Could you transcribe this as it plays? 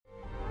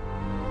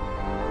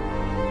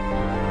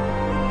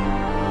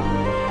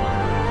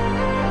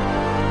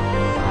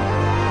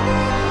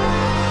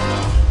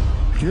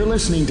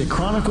listening to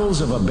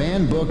Chronicles of a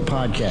Banned Book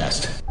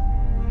podcast.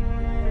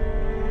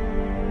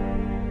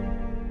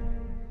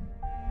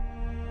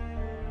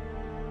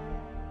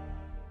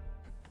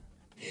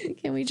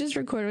 Can we just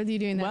record with you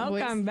doing that voice?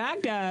 Welcome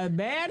back to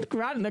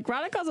the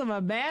Chronicles of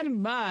a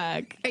Banned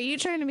Book. Are you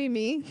trying to be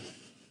me?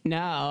 No,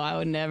 I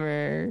would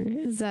never.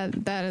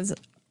 That is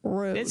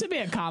rude. This would be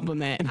a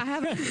compliment. I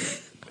have.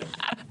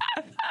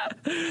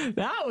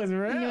 That was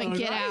rude. No,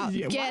 get Why out. did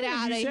you- Get why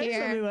out would of you say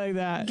here. Something like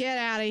that. Get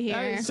out of That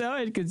here. is so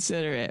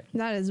inconsiderate.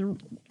 That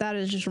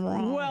is just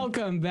wrong.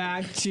 Welcome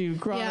back to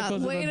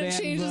Chronicles way of a to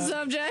Banned change the Book.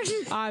 subject.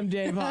 I'm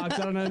Dave Hawks.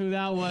 I don't know who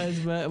that was,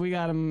 but we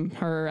got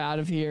her out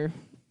of here.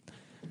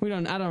 I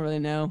don't really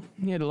know.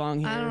 He had long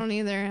hair. I don't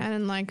either. I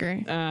didn't like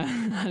her.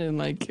 I didn't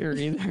like her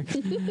either.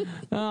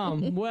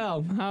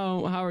 Well,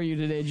 how are you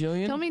today,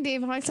 Jillian? Tell me,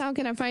 Dave Hawks, how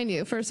can I find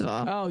you, first of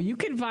all? Oh, you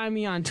can find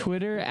me on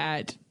Twitter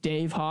at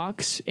Dave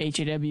Hawks,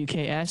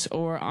 HAWKS,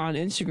 or on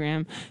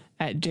Instagram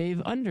at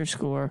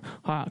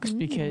Dave_Hawks,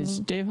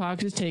 because Dave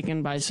Hawks is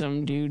taken by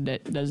some dude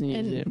that doesn't use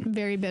And it.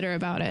 very bitter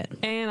about it.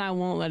 And I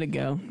won't let it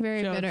go.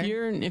 Very bitter.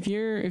 If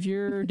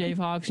you're Dave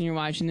Hawks and you're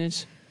watching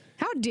this,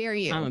 How dare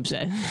you? I'm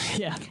upset.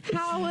 Yeah.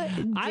 How dare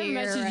I've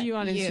messaged you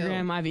on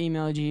Instagram. I've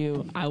emailed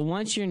you. I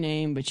want your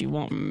name, but you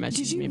won't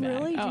message Did you me back.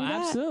 really do Oh, that?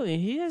 absolutely.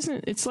 He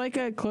doesn't. It's like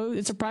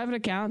it's a private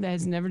account that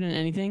has never done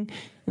anything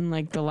in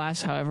like the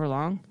last however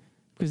long,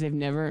 because they've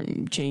never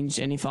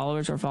changed any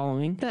followers or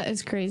following. That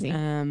is crazy.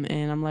 And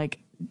I'm like,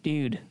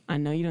 dude, I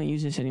know you don't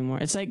use this anymore.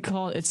 It's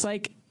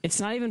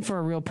not even for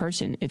a real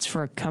person. It's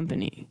for a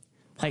company.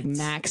 Like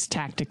Max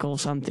Tactical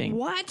something.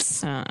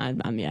 What?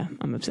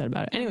 I'm upset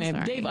about it. Anyway,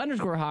 sorry.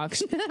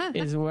 Dave_Hawks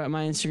is what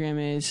my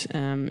Instagram is.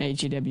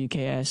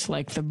 HAWKS,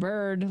 like the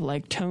bird,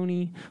 like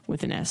Tony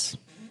with an S.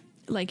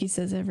 Like he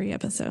says every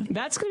episode.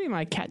 That's gonna be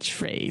my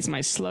catchphrase,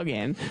 my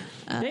slogan.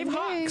 Dave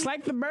Hawks,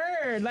 like the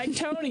bird, like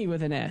Tony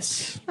with an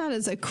S. That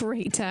is a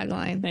great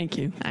tagline. Thank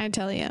you. I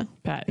tell you.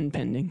 Patent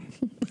pending.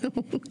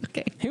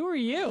 Okay. Who are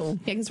you?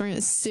 Yeah, because we're going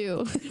to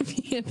sue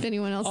if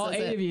anyone else All does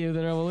 8 it. of you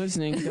that are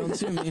listening, don't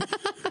sue me.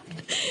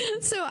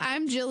 So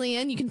I'm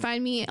Jillian. You can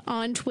find me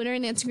on Twitter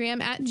and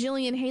Instagram at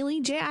Jillian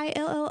Haley,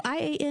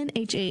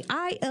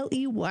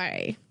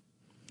 JILLIANHAILEY.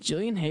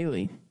 Jillian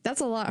Haley.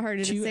 That's a lot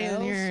harder to 2 say than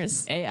L's,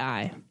 yours.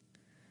 AI.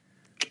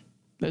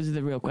 Those are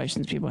the real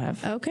questions people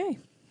have, Okay.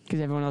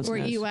 because everyone else Or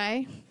knows.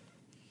 EY.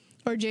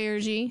 Or J or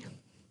G.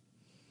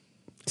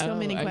 So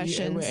many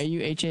questions. Are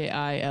you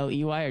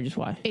HAILEY or just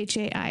Y?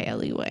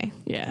 HAILEY.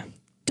 Yeah.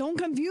 Don't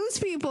confuse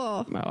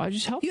people. Well, I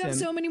just helped You them. have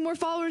so many more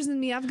followers than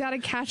me. I've got to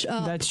catch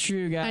up. That's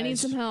true, guys. I need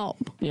some help.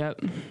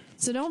 Yep.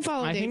 So don't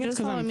follow I Dave. think it's Just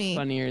because follow I'm me.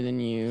 funnier than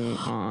you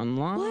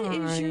online. What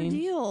is your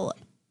deal?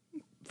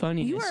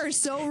 Funniness. You are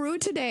so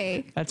rude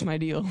today. That's my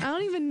deal. I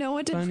don't even know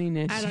what to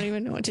Funniness. I don't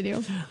even know what to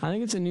do. I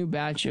think it's a new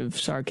batch of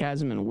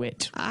sarcasm and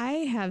wit. I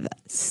have I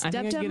stepped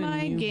think I up get my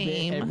a new bit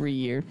game. every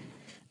year.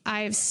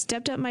 I've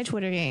stepped up my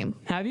Twitter game.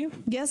 Have you?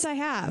 Yes, I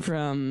have.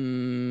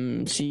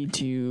 From C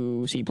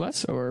to C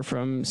plus, or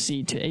from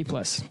C to A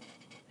plus?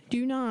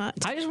 Do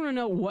not. I just want to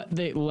know what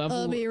the level.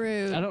 I'll be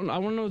rude. I want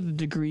to know the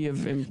degree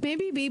of.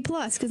 Maybe B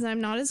plus because I'm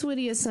not as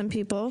witty as some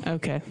people.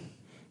 Okay.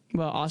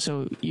 Well,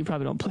 also, you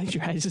probably don't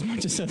plagiarize as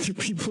much as other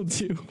people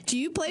do. Do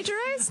you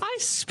plagiarize? I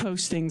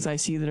post things I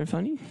see that are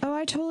funny. Oh,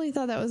 I totally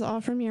thought that was all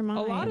from your mind.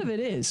 A lot of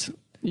it is.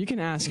 You can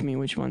ask me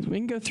which ones. We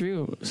can go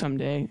through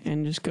someday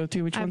and just go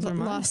through which I've ones are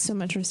mine lost so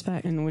much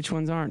respect. and which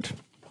ones aren't.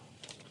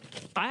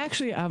 I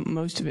actually have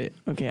most of it.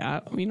 Okay,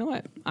 you know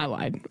what? I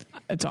lied.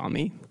 It's on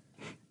me.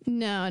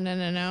 No.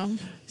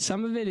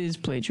 Some of it is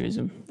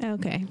plagiarism.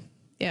 Okay.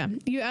 Yeah.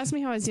 You asked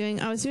me how I was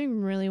doing. I was doing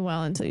really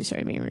well until you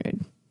started being rude.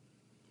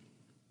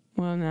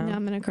 Well, Now no.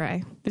 I'm going to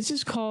cry. This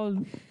is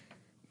called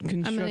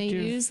constructive I'm going to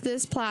use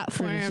this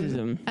platform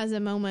criticism. as a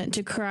moment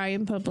to cry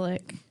in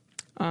public.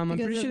 I'm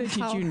because pretty sure they of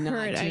teach how you not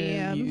hurt I to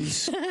am.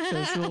 use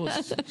social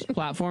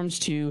platforms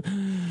to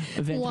vent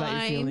about your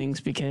Whine.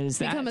 feelings, because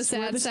Become a that's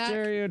where sad the sack.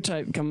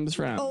 stereotype comes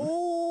from.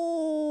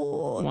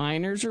 Oh.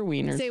 Whiners or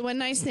wieners? Say one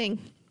nice thing.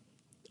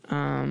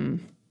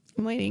 Um,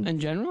 I'm waiting. in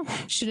general?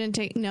 Shouldn't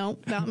take, no,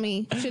 about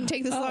me. Shouldn't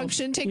take this long.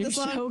 Shouldn't take you're this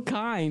long. so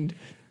kind.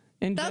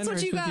 And That's what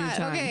generous you with your got.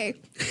 time.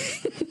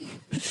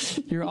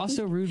 Okay. You're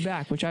also rude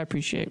back, which I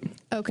appreciate.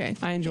 Okay.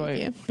 I enjoy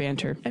Thank you.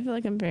 banter. I feel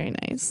like I'm very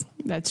nice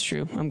That's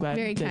true. I'm glad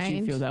Very that you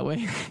kind. feel that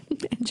way.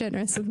 and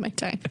generous with my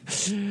time.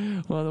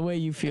 Well, the way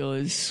you feel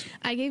is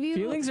I gave you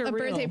Feelings are a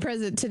real. birthday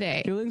present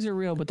today. feelings are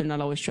real, but they're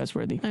not always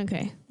trustworthy.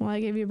 Okay. Well, I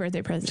gave you a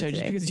birthday present So just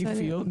today. because you So I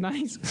feel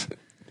nice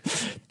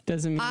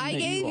doesn't mean I that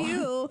gave you are.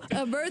 you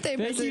a birthday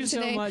Thank present you so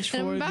today. much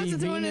and for I'm about the to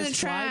throw it in the Venus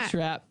trash.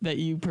 flytrap that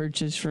you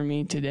purchased for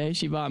me today.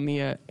 She bought me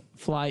a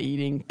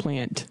fly-eating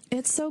plant.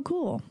 It's so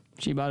cool.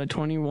 She bought a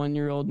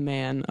 21-year-old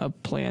man a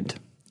plant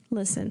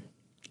Listen,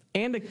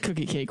 and a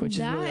cookie cake, which is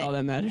really all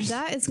that matters.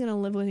 That is going to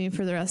live with you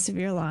for the rest of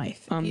your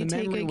life. You the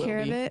take memory good will care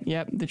of be. it.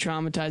 Yep, the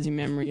traumatizing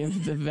memory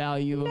of the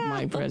value of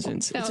my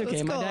presents. No, It's okay.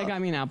 that's My dad cool.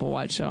 got me an Apple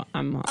Watch, so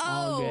I'm all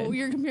Oh, good.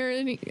 you're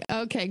comparing.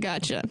 Okay,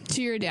 gotcha.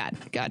 To your dad.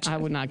 Gotcha. I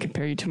would not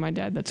compare you to my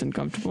dad. That's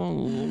uncomfortable and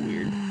a little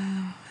weird.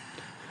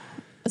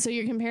 So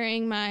you're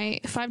comparing my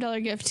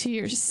 $5 gift to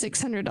your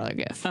 $600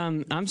 gift.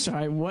 I'm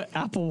sorry. What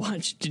Apple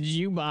Watch did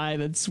you buy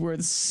that's worth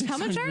 $600? How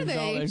much are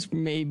they?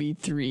 Maybe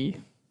 $300.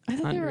 I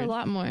thought they were a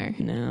lot more.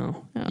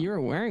 No. You're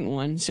wearing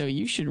one, so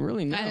you should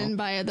really know. I didn't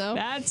buy it though.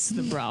 That's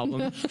the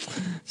problem.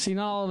 See,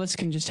 not all of us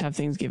can just have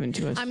things given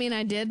to us. I mean,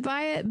 I did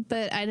buy it,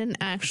 but I didn't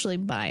actually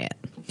buy it.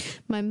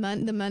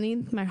 The money,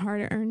 my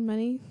hard-earned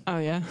money, Oh,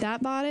 yeah?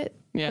 that bought it,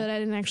 Yeah. but I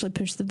didn't actually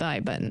push the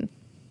buy button.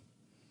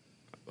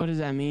 What does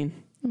that mean?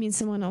 I mean,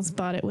 someone else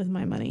bought it with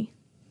my money,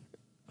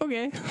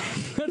 Okay.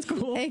 That's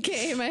cool.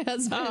 aka my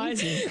husband. Oh, I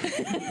see.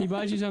 He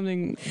bought you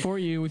something for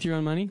you with your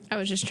own money? I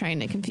was just trying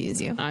to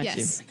confuse you. I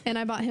yes, see. and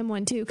I bought him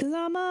one too because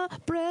I'm a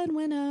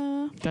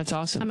breadwinner. That's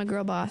awesome. I'm a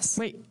girl boss.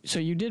 Wait, so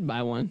you did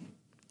buy one?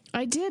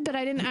 I did, but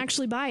I didn't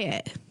actually buy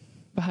it.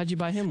 But how'd you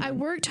buy him one? I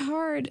worked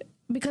hard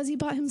because he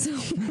bought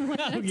himself one.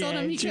 I told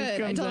him he truth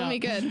could. I comes told him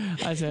he out.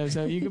 could. I said,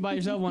 so you could buy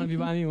yourself one if you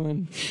buy me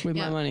one with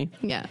Yeah. my money.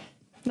 Yeah,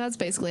 that's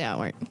basically how it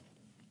worked.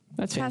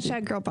 That's fancy.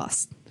 Hashtag girl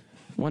boss.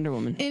 Wonder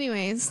Woman.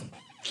 Anyways,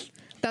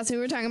 that's who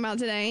we're talking about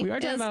today. We are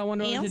talking is about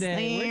Wonder Woman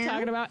today. Esther. We're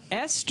talking about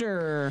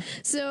Esther.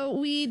 So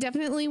we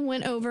definitely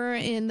went over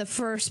in the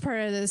first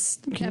part of this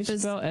Can you episode.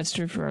 spell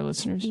Esther for our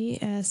listeners?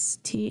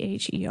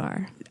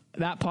 Esther.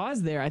 That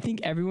pause there, I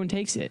think everyone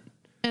takes it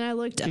And I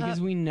looked because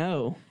up. we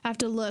know. I have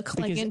to look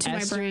like Because into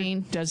Esther my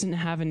brain. doesn't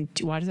have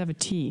why does it have a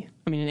T?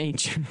 I mean an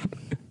H.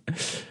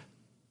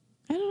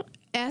 I don't.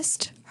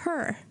 Esther.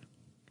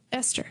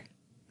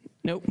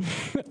 Nope.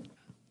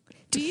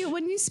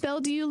 When you spell,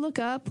 do you look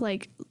up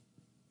like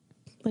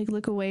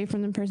look away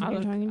from the person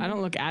you're talking to? I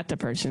don't look at the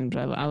person,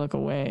 but I look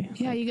away.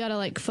 Yeah, you gotta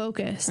like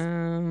focus.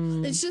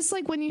 It's just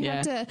like when you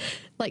have to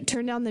like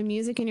turn down the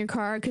music in your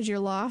car because you're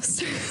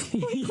lost.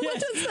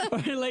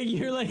 Or like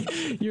you're like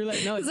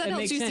no. Does that it help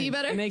makes you sense. see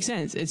better? It makes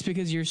sense. It's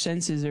because your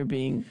senses are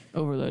being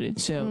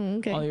overloaded, so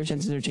okay. all your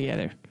senses are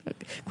together.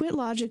 Quit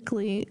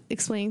logically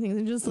explaining things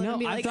and just let No, me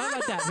be I like, thought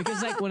about that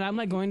because like when I'm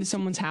like going to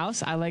someone's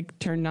house, I like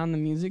turn down the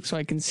music so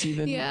I can see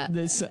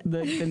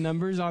the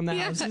numbers on the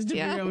Yeah, houses to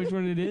yeah. figure out which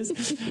one it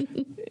is.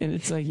 And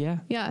it's like, yeah,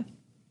 yeah.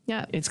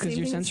 it's because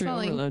Same your thing with sensory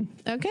spelling. overload.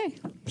 Okay.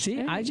 See,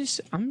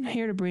 I'm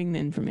here to bring the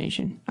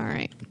information. All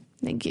right.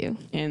 Thank you.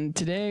 And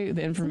today,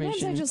 the Sometimes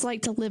information. I just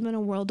like to live in a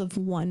world of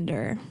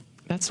wonder.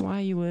 That's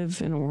why you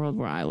live in a world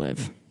where I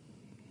live.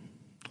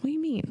 What do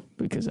you mean?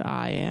 Because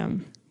I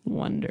am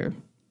wonder.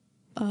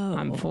 Oh,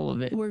 I'm full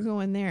of it. we're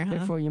going there, huh?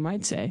 Therefore, you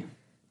might say,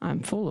 I'm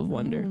full of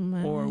wonder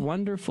or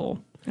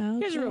wonderful.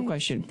 Here's a real Okay.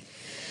 question.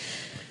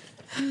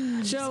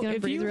 So Gonna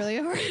if breathe you, really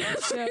hard.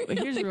 so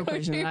here's a real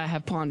question that I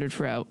have pondered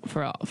for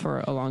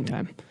a long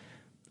time.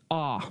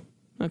 Awe.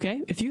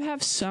 Okay? If you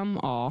have some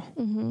awe,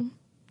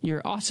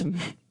 you're awesome.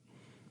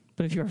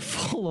 But if you're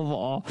full of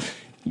awe,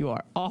 you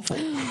are awful.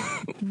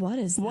 What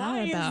is that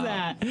Why is about?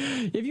 that?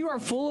 If you are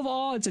full of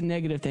awe, it's a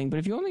negative thing. But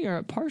if you only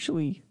are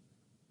partially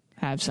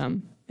have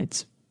some,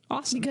 it's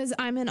awesome. Because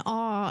I'm in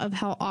awe of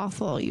how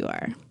awful you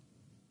are.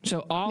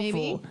 So awful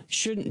Maybe.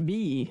 shouldn't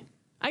be.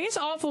 I guess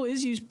awful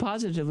is used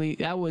positively.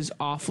 That was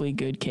awfully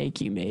good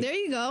cake you made. There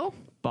you go.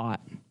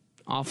 Bought.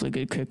 Awfully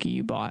good cookie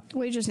you bought.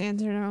 We just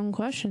answered our own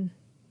question.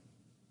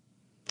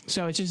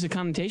 So it's just a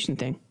connotation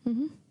thing.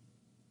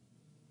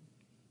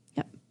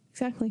 Yep,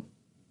 exactly.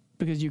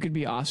 Because you could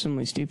be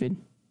awesomely stupid.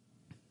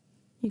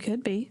 You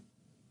could be.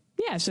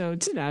 Yeah, so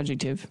it's an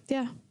adjective.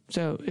 Yeah.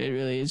 So it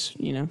really is,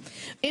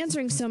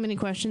 Answering so many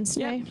questions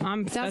today.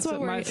 Yeah, that's what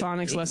my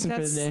phonics lesson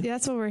for the day.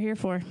 That's what we're here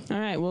for. All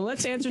right, well,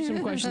 let's answer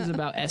some questions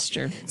about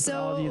Esther. For So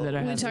all of you that are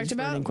we having talked these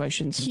about burning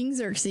questions. King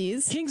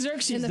Xerxes. King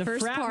Xerxes, in the the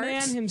first frat part.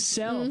 man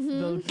himself,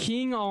 the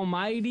king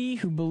almighty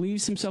who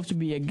believes himself to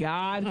be a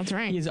god. That's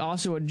right. He is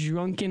also a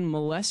drunken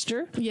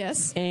molester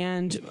Yes.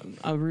 and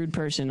a rude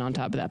person on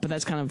top of that. But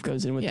that's kind of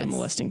goes in with the Yes.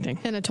 molesting thing.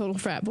 And a total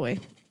frat boy.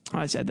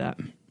 I said that.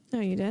 Oh,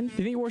 you did? You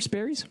think he wore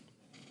Sperry's?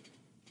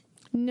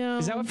 No.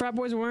 Is that what frat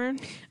boys are wearing?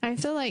 I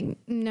feel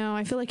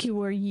like he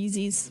wore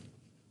Yeezys.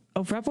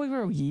 Oh, frat boys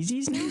wear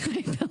Yeezys now?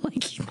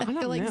 I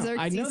feel like Xerxes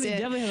I know they did.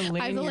 definitely had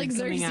a I feel lanyard like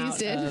coming Xerxes out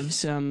did. of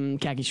some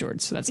khaki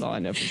shorts. That's all I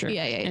know for sure.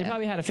 Yeah, And he yeah.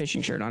 probably had a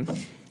fishing shirt on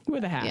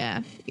with a hat.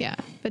 Yeah, yeah.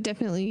 But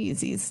definitely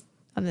Yeezys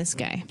on this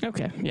guy.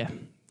 Okay, yeah.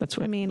 That's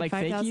what I mean, like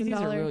fake $5,000.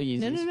 Yeezys or real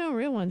Yeezys? No,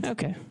 real ones.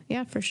 Okay.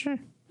 Yeah, for sure.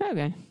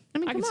 Okay. I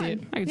mean, I can come see on.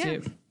 it. I can see Yeah,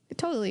 it.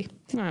 Totally.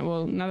 All right.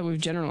 Well, now that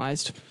we've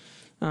generalized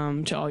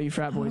to all you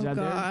frat boys Oh, out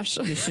gosh.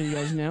 there, just so you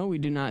guys know, we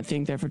do not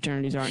think that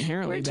fraternities are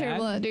inherently We're bad.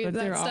 terrible at doing but that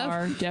there stuff.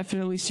 are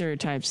definitely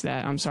stereotypes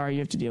that I'm sorry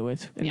you have to deal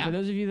with. And Yeah. for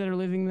those of you that are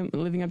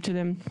living up to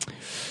them,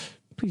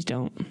 please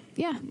don't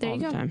Yeah, there all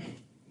you the go. time.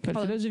 But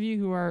for those of you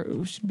who are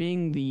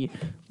being the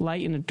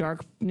light in the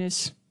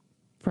darkness,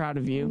 proud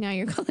of you. Now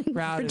you're calling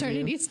Proud of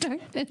fraternities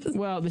darkness.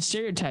 Well, the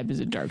stereotype is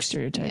a dark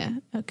stereotype. Yeah,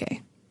 okay.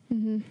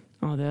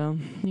 Although,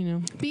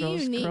 Be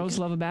girls, unique. girls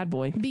love a bad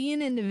boy. Be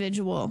an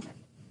individual.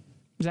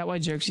 Is that why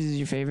Xerxes is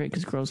your favorite?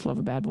 Because girls love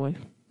a bad boy?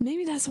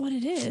 Maybe that's what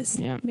it is.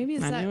 Yeah. Maybe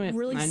it's I knew that it.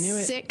 really I knew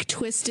it. sick,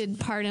 twisted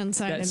part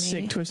inside That of me.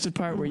 sick, twisted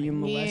part where you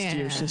molest Yeah.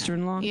 your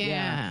sister-in-law?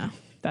 Yeah.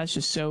 That's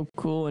just so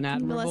cool and He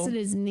admirable. molested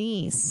his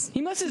niece.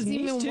 He molested his It's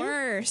niece even too?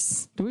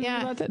 worse. Did we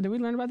learn about that? Did we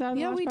learn about that? In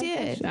the Yeah, last we podcast?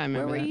 did. I remember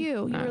Where were that.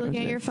 you? You I were looking at was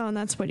your there. phone.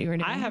 That's what you were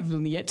doing. I have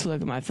yet to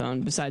look at my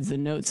phone besides the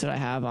notes that I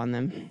have on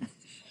them.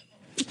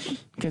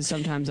 Because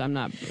sometimes I'm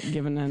not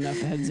given enough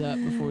heads up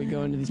before we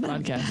go into these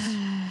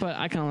podcasts. But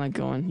I kind of like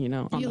going,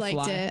 on You the liked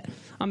fly. it.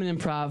 I'm an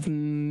improv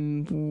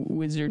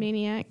wizard.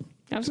 Maniac.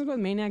 I was going to go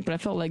with maniac, but I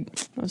felt like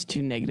that was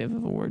too negative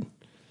of a word.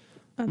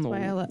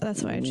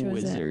 That's why I chose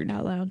wizard. it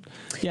out loud.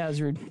 Yeah, it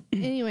was rude.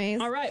 Anyways,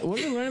 All right, what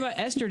did we learn about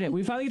Esther today?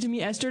 We finally get to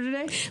meet Esther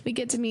today? we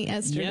get to meet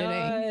Esther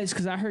today. Yes,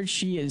 because I heard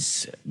she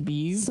is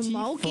beautiful.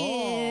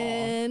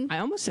 Smoking. I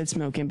almost said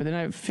smoking, but then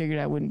I figured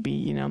I wouldn't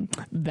be,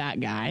 that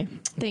guy.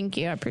 Thank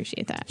you. I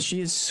appreciate that.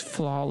 She is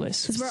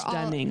flawless, 'Cause we're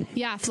stunning.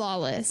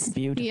 flawless.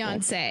 Beautiful.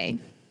 Beyonce.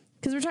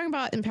 Because we're talking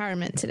about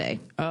empowerment today.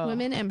 Oh.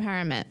 Women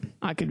empowerment.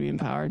 I could be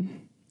empowered.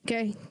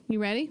 Okay,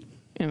 you ready?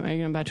 Are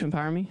you about to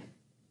empower me?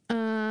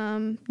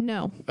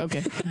 No.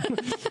 Okay.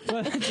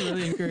 Well, that's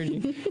really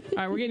encouraging. All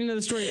right, we're getting into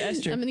the story of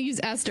Esther. I'm going to use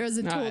Esther as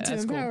a tool All right, to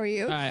that's cool. empower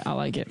you. All right, I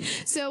like it.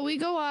 So we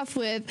go off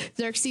with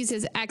Xerxes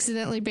has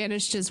accidentally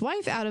banished his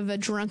wife out of a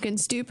drunken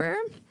stupor.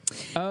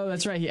 Oh,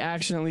 that's right. He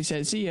accidentally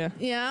said, see ya.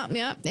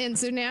 Yeah. And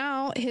so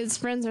now his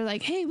friends are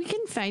like, hey, we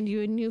can find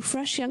you a new,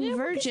 fresh young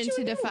virgin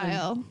to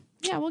defile.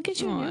 Yeah, we'll get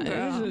you a new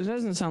girl. It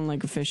doesn't sound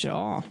like a fish at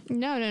all.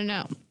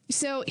 No.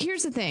 So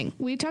here's the thing.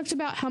 We talked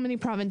about how many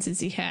provinces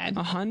he had.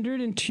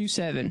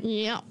 102.7.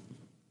 Yeah.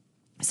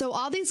 So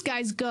all these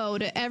guys go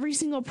to every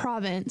single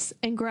province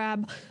and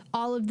grab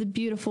all of the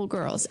beautiful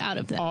girls out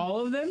of them. All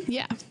of them?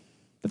 Yeah.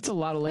 That's a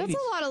lot of ladies.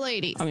 That's a lot of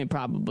ladies. I mean,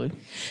 probably.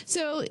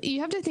 So you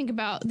have to think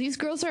about these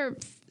girls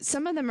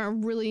some of them are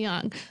really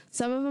young.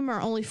 Some of them are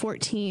only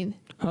 14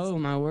 Oh,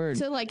 my word.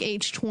 to like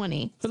age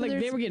 20. But So like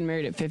they were getting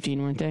married at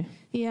 15, weren't they?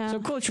 yeah. So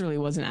culturally, it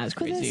wasn't as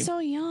But they're crazy. so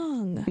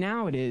young.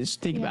 Now it is.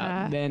 Think Yeah.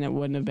 about it. Then it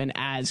wouldn't have been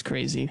as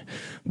crazy.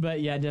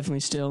 But yeah, definitely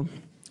still.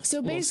 So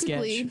Little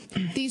basically,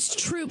 these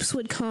troops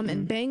would come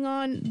and bang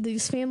on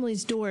these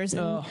families' doors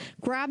and Oh.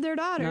 grab their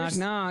daughters.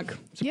 Knock, knock.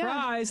 Yeah.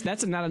 Surprise.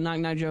 That's not a knock,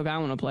 knock joke I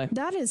want to play.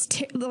 That is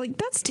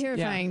that's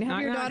terrifying. Yeah. To have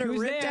Knock, your knock. daughter Who's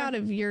ripped there? out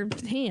of your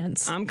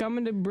hands. I'm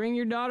coming to bring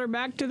your daughter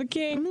back to the I'm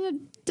king gonna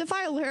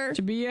defile her.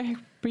 to be a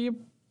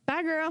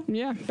Bad girl.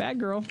 yeah, bad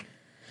girl.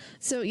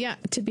 So yeah,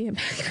 to be a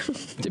bad girl.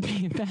 To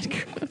be a bad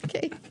girl.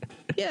 Okay.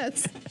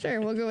 Yes,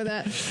 sure, we'll go with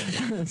that.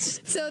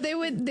 So they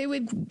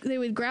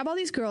would grab all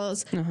these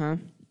girls,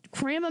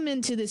 cram them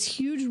into this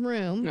huge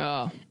room,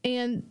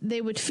 and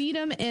they would feed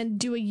them and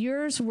do a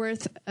year's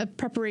worth of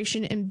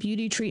preparation and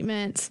beauty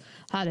treatments,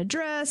 how to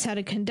dress, how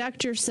to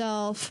conduct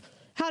yourself,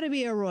 how to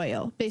be a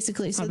royal,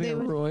 basically. So I'll be they a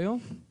would.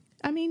 royal.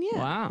 I mean, yeah.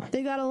 Wow.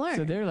 They got to learn.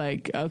 So they're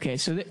like, okay,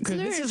 so they're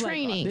this is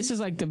training. like this is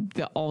like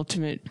the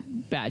ultimate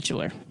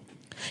bachelor.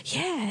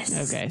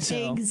 yes. Okay,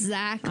 so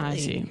exactly. I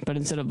see. But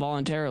instead of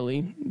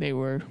voluntarily, they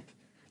were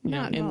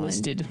Not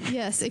enlisted.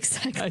 Yes,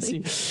 exactly. I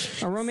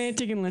see. A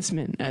romantic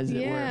enlistment, as it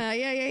were.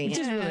 Yeah. Which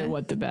is really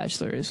what The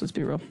Bachelor is, let's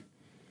be real.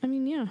 I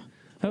mean, yeah.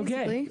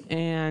 Okay. basically.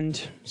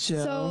 And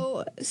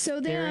so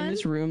they're in then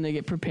this room, they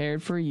get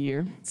prepared for a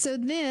year. So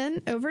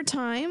then, over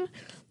time,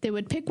 they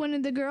would pick one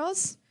of the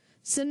girls,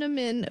 send them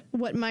in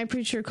what my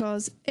preacher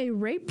calls a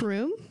rape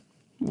room.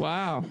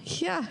 Wow.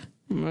 Yeah.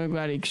 I'm really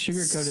glad he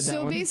sugarcoated that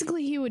So one.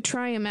 basically, he would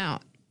try them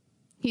out.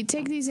 He'd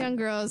take these young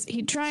girls,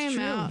 he'd try them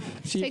true. out,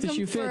 See if take the them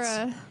shoe for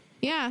fits.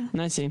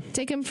 I see.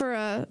 take them for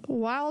a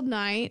wild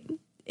night,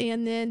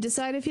 and then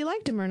decide if you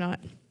liked them or not.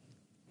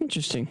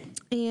 Interesting.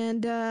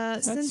 And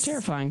That's since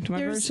terrifying to my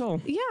very there's-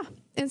 soul. Yeah,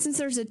 and since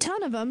there's a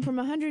ton of them from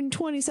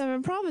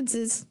 127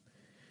 provinces,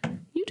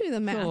 you do the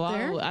math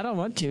there. I don't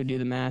want to do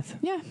the math.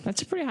 Yeah.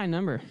 That's a pretty high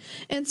number.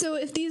 And so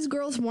if these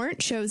girls weren't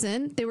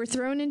chosen, they were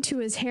thrown into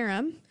his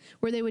harem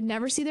where they would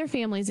never see their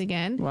families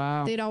again.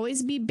 Wow. They'd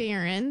always be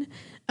barren.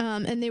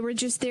 And they were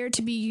just there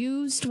to be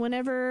used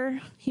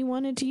whenever he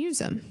wanted to use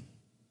them.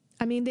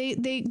 I mean,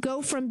 they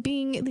go from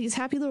being these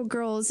happy little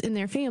girls in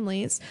their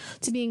families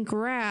to being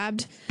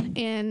grabbed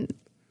and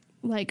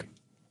like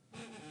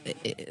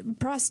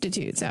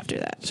prostitutes after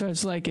that. So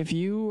it's like if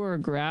you were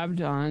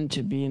grabbed on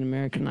to be an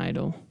American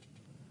Idol,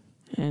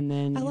 and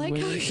then I like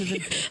went how into the,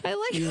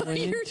 you went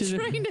you're into the-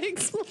 trying to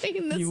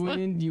explain this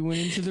one. you went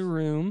into the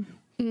room,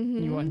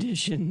 you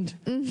auditioned,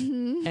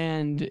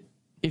 and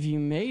if you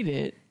made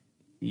it,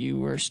 you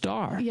were a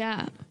star.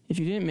 Yeah. If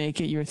you didn't make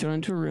it, you were thrown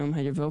into a room,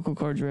 had your vocal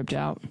cords ripped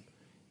out,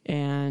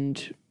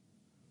 and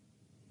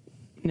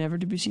never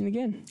to be seen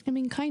again. I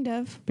mean, kind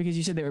of. Because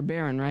you said they were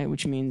barren, right?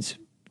 Which means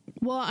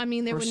Well, I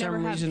mean, they for would never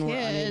some have reason were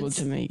unable kids.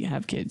 to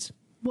have kids.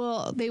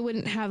 Well, they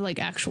wouldn't have like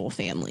actual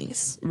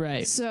families.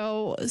 Right.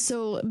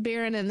 So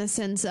barren in the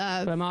sense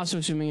of But I'm also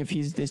assuming if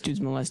this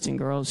dude's molesting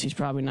girls, he's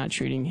probably not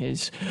treating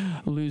his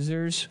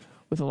losers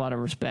with a lot of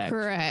respect.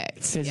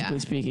 correct. Physically Yeah.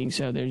 speaking,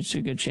 so there's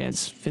a good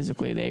chance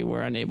physically they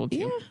were unable to.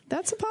 Yeah,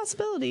 that's a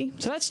possibility.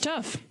 So that's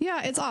tough.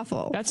 Yeah, it's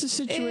awful. That's a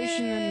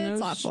situation It's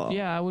that awful.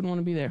 Yeah, I wouldn't want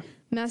to be there.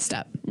 Messed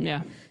up.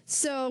 Yeah.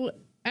 So,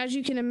 as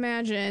you can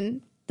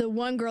imagine, the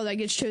one girl that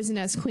gets chosen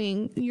as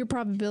queen, your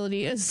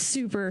probability is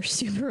super,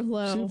 super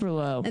low. Super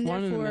low. And 1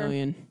 in a therefore,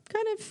 million.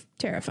 kind of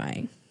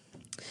terrifying.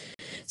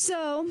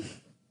 So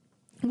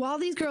while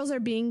these girls are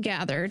being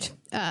gathered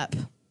up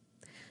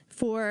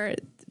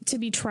to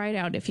be tried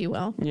out, if you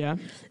will. Yeah.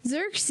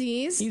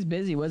 Xerxes. He's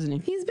busy,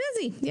 wasn't he? He's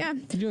busy. Yeah.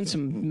 He's doing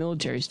some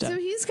military stuff. So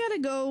he's got to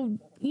go,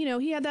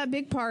 he had that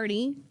big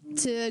party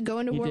to go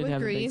into war with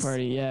Greece. A big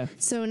party, yeah.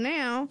 So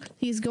now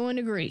he's going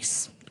to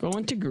Greece.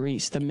 Going to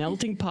Greece, the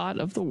melting pot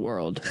of the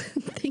world.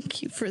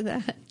 Thank you for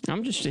that.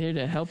 I'm just here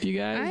to help you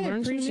guys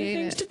learn some new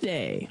things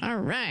today. All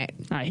right.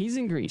 He's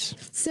in Greece.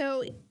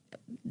 So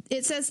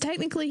it says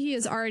technically he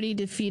has already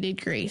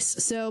defeated Greece.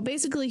 So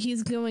basically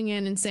he's going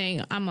in and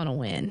saying, I'm going to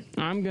win.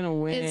 I'm going to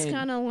win. It's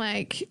kind of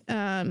like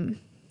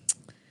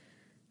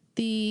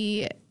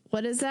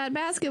what is that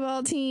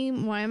basketball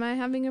team? Why am I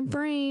having a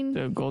brain?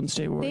 The Golden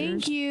State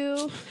Warriors. Thank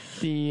you.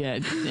 The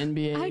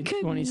NBA I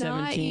could 2017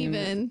 not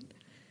even.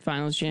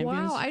 Finals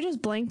champions. Wow, I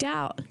just blanked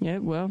out. Yeah,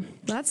 well.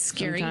 That's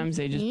scary. Sometimes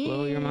they just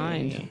blow your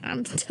mind.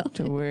 I'm telling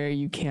to where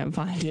you can't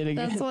find it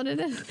again. That's what it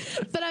is.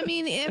 But I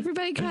mean,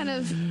 everybody kind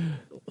of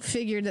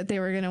figured that they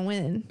were going to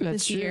win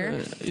this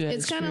year. Yeah,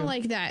 it's kind of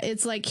like that.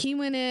 It's like he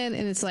went in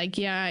and it's like,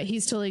 yeah,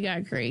 he's totally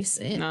got Greece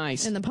in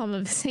the palm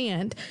of his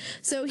hand.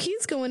 So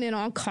he's going in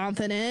all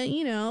confident,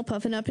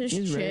 puffing up his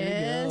chest. Ready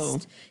to go.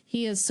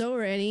 He is so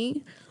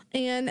ready.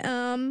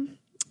 And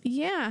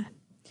yeah.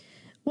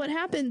 What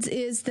happens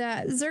is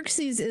that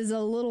Xerxes is a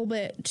little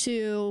bit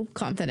too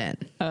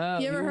confident. Oh,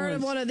 you ever heard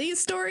of one of these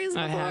stories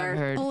before? I have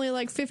heard. Only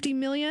like 50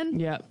 million?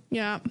 Yep.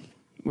 Yeah.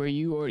 Where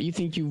you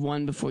think you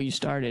won before you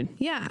started.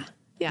 Yeah.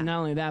 Yeah. Not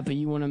only that, but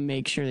you want to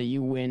make sure that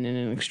you win in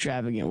an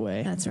extravagant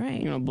way. That's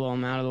right. You want to blow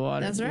them out of the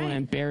water. That's you right. want to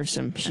embarrass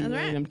them,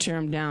 humiliate them, tear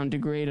them down,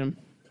 degrade them.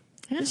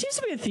 Yeah. There seems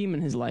to be a theme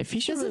in his life.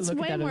 He should really look at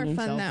that. It's way more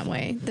fun that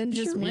way than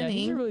just winning. Yeah,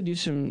 he should really do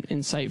some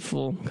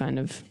insightful kind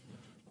of.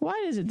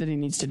 Why is it that he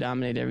needs to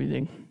dominate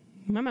everything?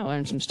 I might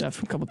learn some stuff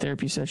from a couple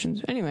therapy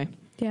sessions. Anyway.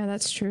 Yeah,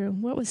 that's true.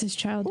 What was his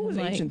childhood like?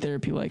 What was ancient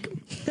therapy like?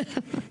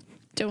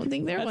 Don't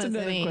think there was any.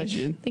 That's another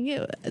question.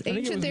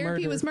 Ancient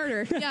therapy was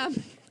murder. Yeah,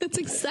 that's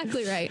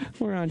exactly right.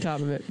 We're on top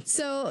of it.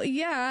 So,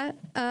 yeah.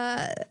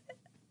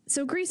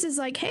 So Greece is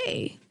like,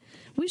 hey,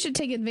 we should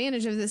take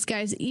advantage of this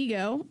guy's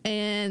ego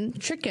and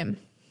trick him.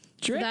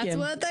 That's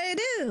what they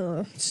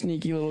do.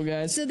 Sneaky little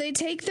guys. So they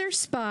take their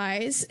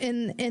spies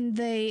and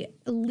they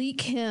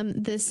leak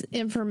him this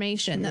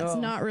information that's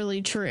not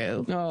really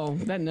true. No,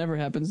 that never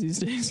happens these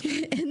days.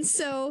 And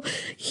so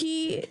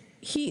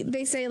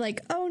they say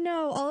like, oh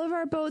no, all of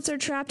our boats are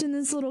trapped in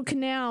this little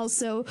canal.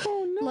 So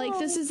like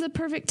this is the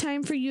perfect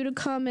time for you to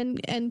come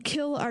and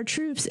kill our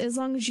troops as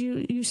long as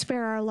you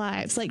spare our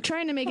lives. Like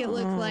trying to make it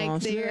look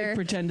like they're like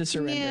pretend to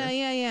surrender.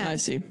 Yeah. I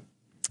see.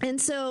 And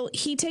so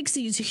he takes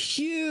these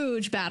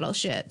huge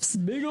battleships.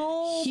 Big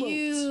old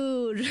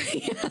huge.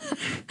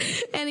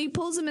 And he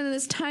pulls them into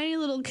this tiny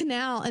little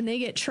canal and they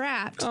get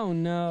trapped. Oh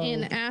no.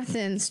 In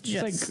Athens.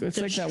 It's like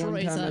that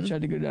one time I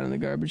tried to go down in the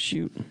garbage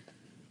chute.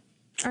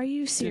 Are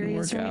you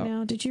serious right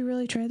now? Did you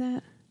really try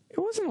that? It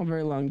wasn't a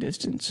very long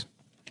distance.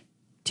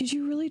 Did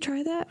you really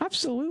try that?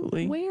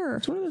 Absolutely. Where?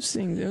 It's one of those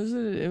things.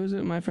 It was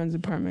at my friend's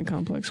apartment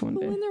complex one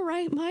day. Who in their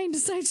right mind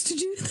decides to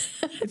do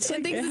that? It's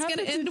like, thinks it's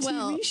going to end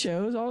well. TV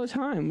shows all the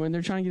time when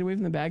they're trying to get away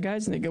from the bad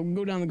guys and they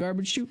go down the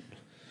garbage chute.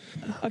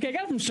 Okay, I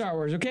got it from Star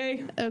Wars.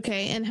 Okay.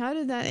 Okay, and how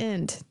did that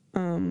end?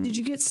 Did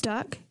you get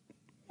stuck?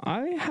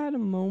 I had a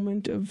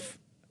moment of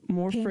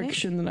more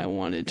friction than I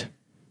wanted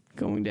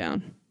going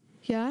down.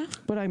 Yeah,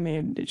 but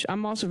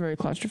I'm also very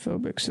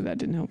claustrophobic, so that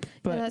didn't help.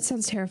 But that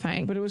sounds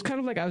terrifying. But it was kind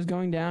of like I was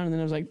going down, and then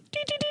I was like,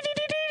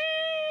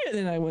 and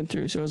then I went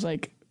through. So it was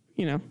like,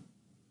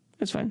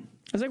 it's fine.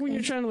 It's like when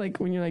you're trying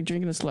to when you're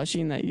drinking a slushie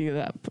and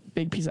that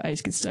big piece of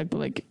ice gets stuck,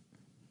 but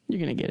you're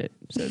gonna get it.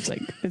 So it's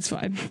like it's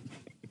fine.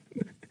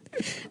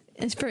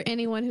 It's for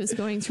anyone who's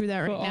going through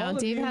that right now.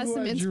 Dave has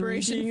some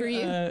inspiration for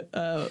you.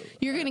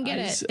 You're gonna get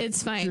it.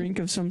 It's fine. Drink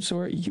of some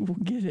sort, you will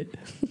get it.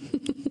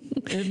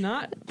 If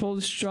not, pull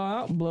the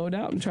straw out, blow it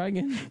out, and try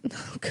again.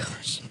 Oh,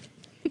 gosh.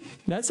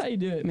 That's how you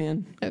do it,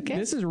 man. Okay.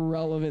 This is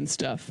relevant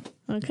stuff.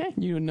 Okay.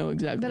 You know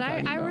exactly what I'm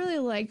talking about. But I really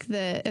like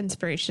the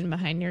inspiration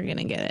behind you're going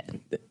to get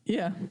it.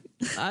 Yeah.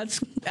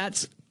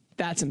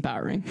 That's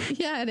empowering.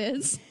 Yeah, it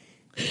is.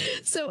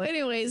 So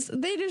anyways,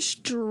 they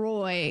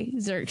destroy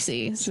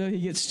Xerxes. So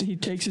he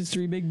takes his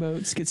 3 big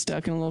boats, gets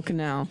stuck in a little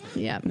canal.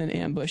 Yep. And then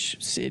ambush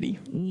city.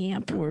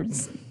 Yep.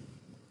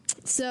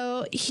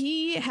 So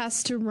he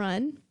has to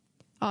run,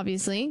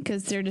 obviously,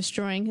 because they're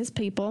destroying his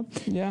people.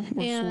 Yeah,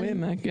 or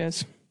swim, I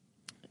guess.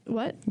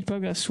 What? You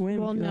probably got to swim.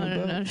 Well,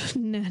 no.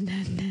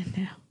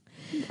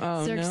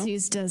 Oh,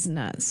 Xerxes does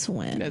not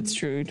swim. That's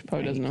true. He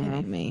probably doesn't know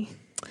how. Me.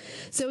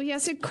 So he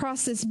has to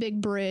cross this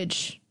big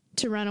bridge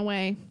to run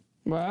away.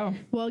 Wow.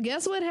 Well,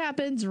 guess what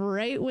happens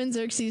right when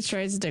Xerxes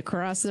tries to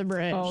cross the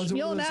bridge? Oh,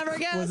 You'll never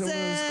guess it. Was it one of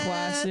those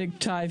classic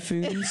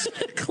typhoons?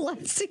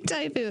 Classic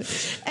typhoon.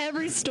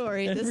 Every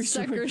story, this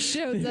sucker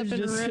shows up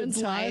and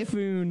ruins life.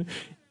 Typhoon.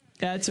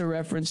 That's a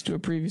reference to a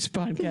previous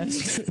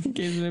podcast, in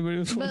case anybody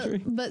was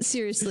wondering. But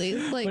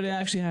seriously, but it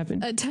actually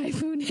happened. A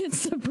typhoon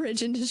hits the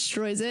bridge and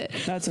destroys it.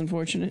 That's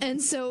unfortunate. And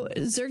so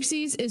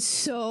Xerxes is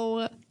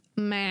so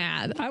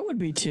mad. I would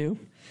be too.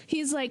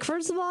 He's like,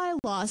 first of all, I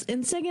lost,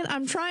 and second,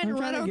 I'm trying to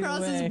run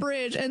across this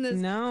bridge and this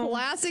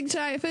classic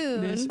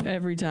typhoon. This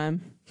every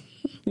time.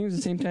 It was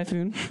the same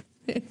typhoon.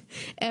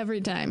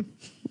 Every time.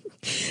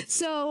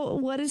 So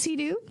what does he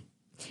do?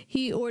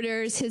 He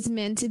orders his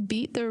men to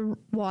beat the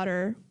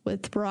water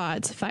with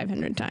rods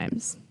 500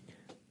 times.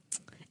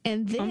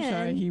 And then I'm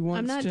sorry, he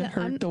wants to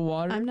hurt the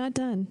water? I'm not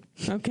done.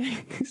 Okay.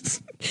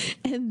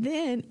 And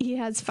then he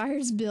has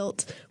fires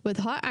built with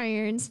hot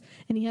irons,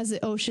 and he has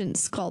the ocean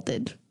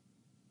scalded.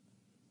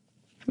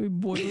 We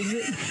boiled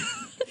it.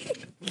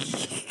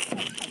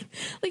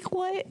 Like,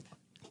 what?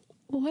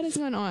 What is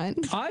going on?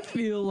 I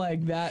feel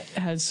like that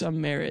has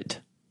some merit.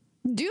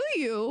 Do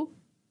you?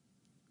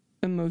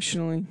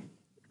 Emotionally.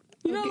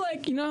 You know,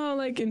 like, you know how,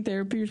 like, in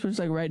therapy you're supposed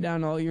to, like, write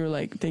down all your,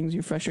 like, things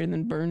you're frustrated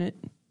and then burn it?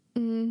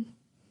 Mm.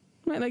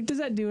 Right, like, does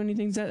that do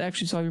anything? Does that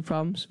actually solve your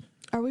problems?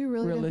 Are we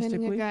really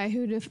defending a guy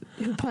who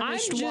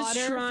punished I'm just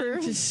water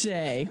trying to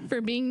say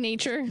for being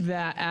nature?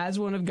 That as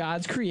one of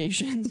God's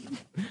creations,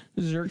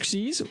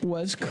 Xerxes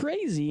was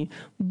crazy,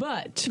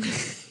 but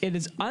it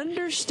is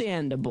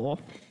understandable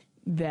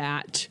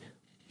that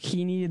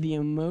he needed the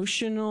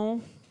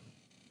emotional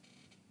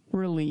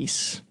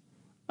release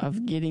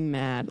of getting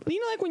mad. You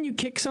know, like when you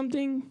kick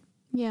something?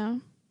 Yeah.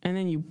 And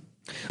then you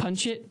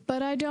punch it?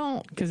 But I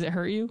don't. Because it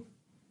hurt you?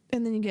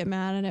 And then you get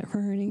mad at it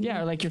for hurting you.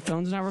 Yeah, or like your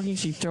phone's not working,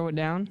 so you throw it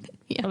down.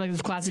 Yeah. Or like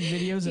those classic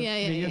videos of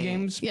video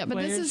games but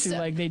players this is who,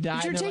 like, they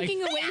die. You're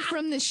taking away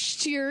from the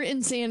sheer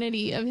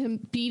insanity of him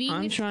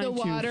beating the water with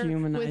rods. I'm trying to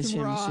humanize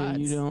him so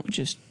you don't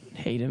just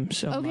hate him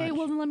so much. Okay,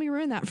 well, then let me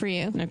ruin that for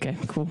you. Okay,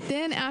 cool.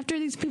 Then after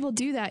these people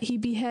do that, he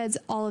beheads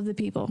all of the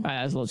people.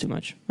 That's a little too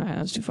much.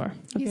 That's too far.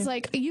 Okay. He's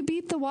like, you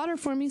beat the water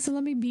for me, so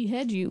let me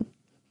behead you.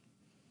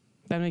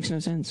 That makes no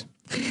sense.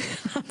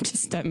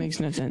 That makes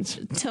no sense.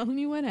 Telling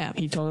you what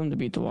happened. He told him to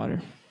beat the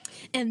water.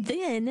 And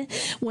then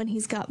when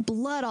he's got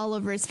blood all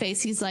over his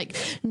face, he's like,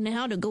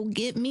 now to go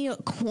get me a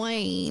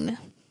queen.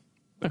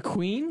 A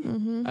queen?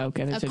 Mm-hmm.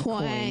 Okay, they said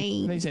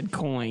coin. They said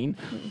coin.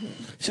 Mm-hmm.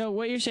 So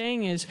what you're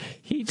saying is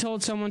he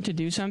told someone to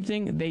do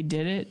something, they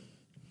did it,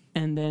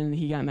 and then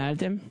he got mad at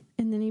them?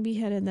 And then he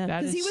beheaded them.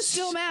 Because he was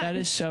still mad. That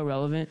is so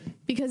relevant.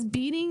 Because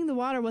beating the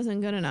water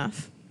wasn't good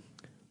enough.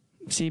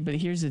 See, but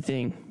here's the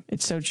thing.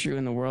 It's so true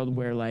in the world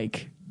where,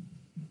 like,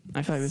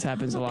 I feel like this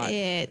happens a lot.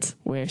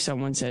 Where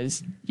someone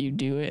says you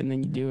do it, and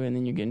then you do it, and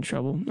then you get in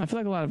trouble. I feel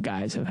like a lot of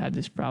guys have had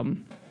this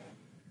problem.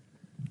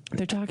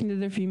 They're talking to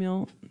their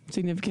female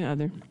significant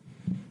other,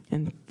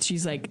 and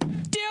she's like,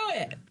 do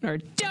it, or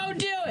don't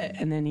do it.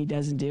 And then he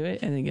doesn't do it,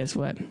 and then guess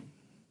what?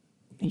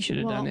 He should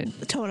have done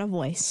it. Tone of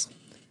voice.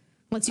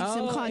 Let's use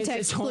some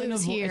context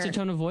clues here. It's a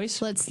tone of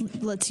voice?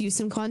 Let's use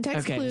some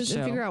context clues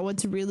to figure out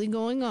what's really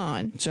going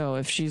on. So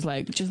if she's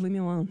like, just leave me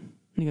alone.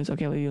 And he goes,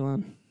 okay, I'll leave you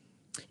alone.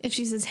 If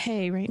she says,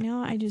 hey, right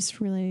now I just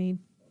really need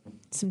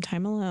some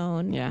time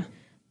alone. Yeah.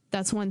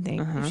 That's one thing.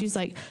 If she's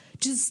like,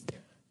 just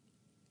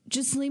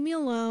leave me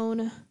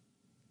alone,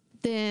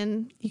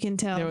 then you can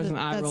tell that's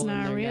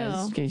not real.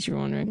 Guys, in case you're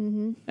wondering.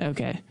 Mm-hmm.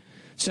 Okay.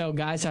 So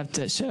guys have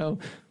to, so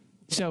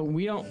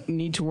we don't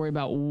need to worry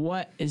about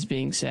what is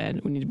being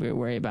said. We need to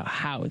worry about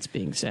how it's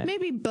being said.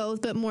 Maybe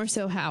both, but more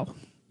so how.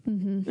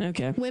 Mm-hmm.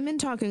 Okay. Women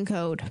talk in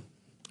code.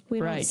 We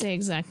don't say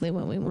exactly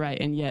what we want. Right.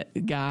 And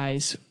yet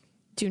guys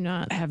do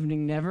not,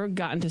 having never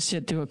gotten to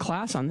sit through a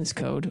class on this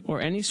code or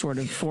any sort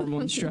of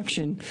formal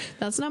instruction,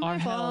 that's not my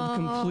fault.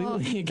 Are held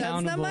completely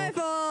accountable that's not my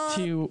fault.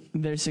 To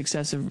their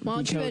success of Why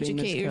don't you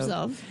educate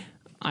yourself?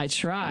 I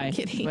try,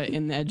 but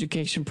in the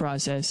education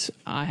process,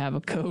 I have a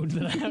code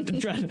that I have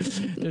to try to.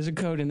 There's a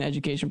code in the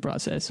education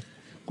process.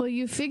 Well,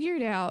 you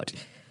figured out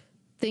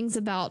things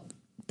about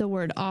the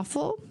word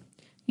awful.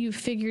 You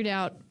figured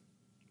out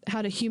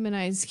how to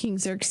humanize King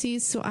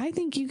Xerxes, so I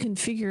think you can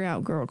figure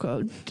out girl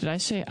code. Did I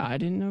say I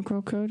didn't know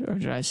girl code, or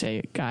did I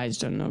say guys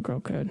don't know girl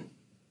code?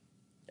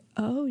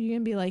 Oh, you're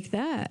gonna be like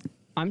that.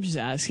 I'm just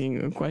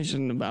asking a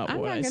question about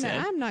what I said.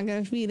 I'm not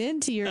gonna feed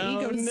into your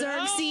ego, no.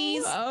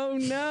 Xerxes. Oh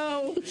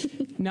no!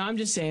 No, I'm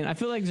just saying. I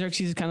feel like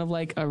Xerxes is kind of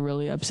like a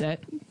really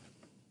upset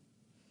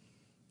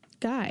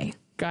guy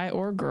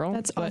or girl.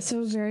 That's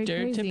also very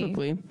stereotypically,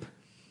 crazy.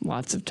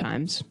 Lots of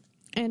times,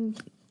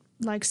 and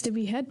likes to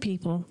behead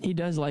people. He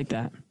does like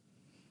that.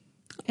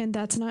 And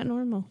that's not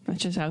normal.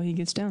 That's just how he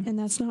gets down. And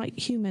that's not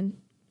human.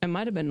 It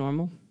might have been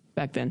normal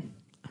back then.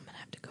 I'm going to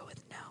have to go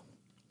with no.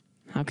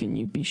 How can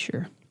you be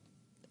sure?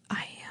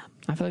 I am.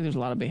 I feel like there's a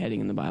lot of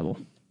beheading in the Bible.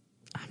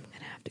 I'm going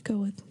to have to go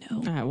with no.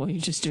 All right, well, you're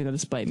just doing that to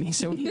spite me,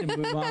 so we need to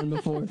move on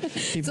before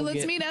people So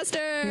let's meet Esther.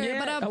 Yeah. We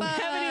haven't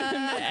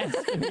even met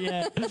Esther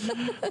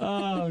yet.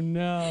 Oh,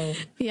 no.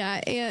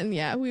 Yeah,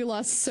 and we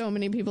lost so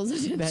many people's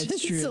attention.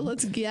 That's true. So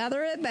let's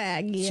gather it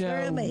back.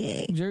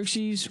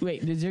 Xerxes,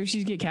 did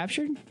Xerxes get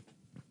captured?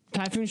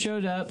 Typhoon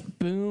showed up,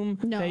 boom,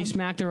 they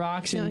smacked the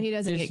rocks. And he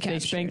doesn't get captured. They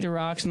spanked the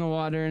rocks in the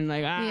water and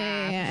like,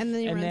 Yeah, and then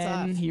he runs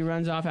off. He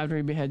runs off after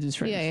he beheads his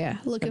friends. Yeah,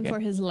 looking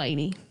for his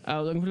lady.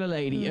 Oh, looking for the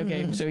lady. Mm-hmm.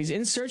 Okay, so he's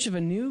in search of a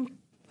new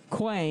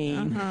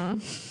queen.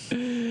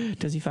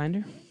 Does he find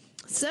her?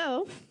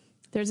 So,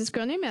 there's this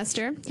girl named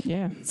Esther.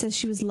 Yeah. It says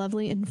she was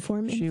lovely in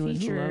form and She was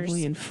features.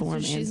 lovely in form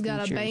and She's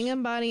got features. a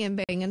banging body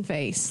and banging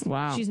face.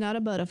 Wow. She's not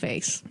a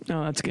butterface.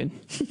 Oh, that's good.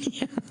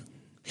 Yeah.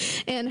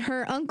 And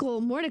her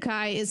uncle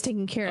Mordecai is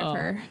taking care of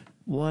her.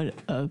 What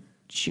a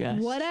guy.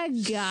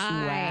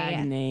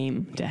 swag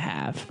name to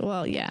have.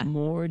 Well, yeah.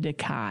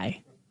 Mordecai.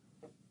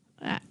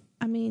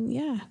 I mean,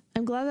 yeah.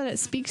 I'm glad that it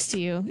speaks to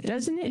you.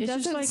 Doesn't it? It It's just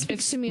doesn't like speak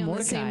it's to me on the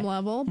Mordecai. same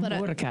level, but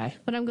Mordecai.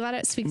 but I'm glad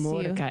it speaks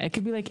Mordecai. to you. It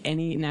could be like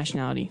any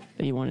nationality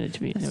that you wanted it to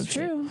be. That's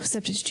true,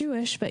 except it's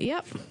Jewish. But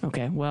yep.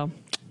 Okay, well,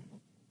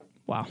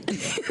 wow.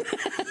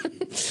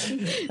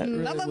 That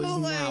really was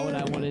not what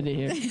I wanted to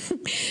hear.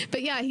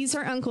 But yeah, he's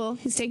her uncle.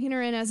 He's taking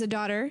her in as a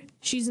daughter.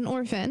 She's an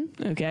orphan.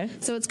 Okay.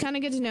 So it's kind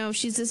of good to know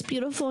she's this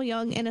beautiful,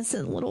 young,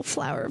 innocent little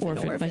flower of an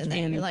Orphan, orphan. like That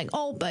Annie. you're like,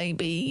 oh,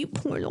 baby, you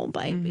poor little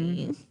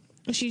baby.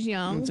 She's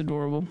young. That's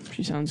adorable.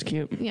 She sounds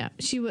cute. Yeah,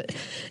 she would.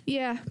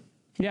 Yeah,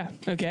 Yeah,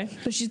 okay.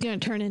 but she's going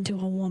to turn into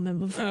a woman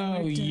before. Oh,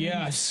 it does.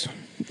 yes.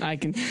 I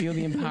can feel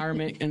the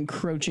empowerment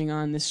encroaching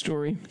on this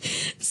story.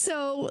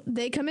 So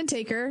they come and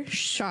take her.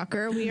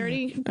 Shocker. We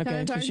already kind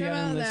Okay, of so talked she got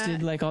about enlisted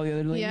that. like all the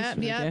other ladies? Yeah,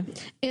 yeah.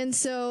 Okay. And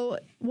so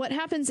what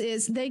happens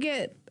is they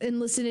get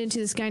enlisted into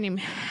this guy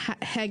named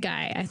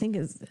Haggai, I think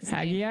is his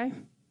name. Haggai?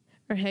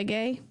 Or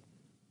Haggai. How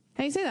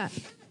do you say that?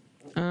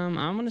 I'm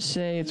going to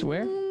say it's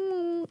where?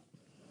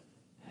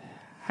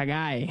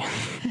 Haggai.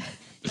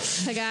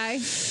 Haggai. I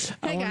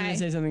wanted Haggai. to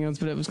say something else,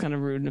 but it was kind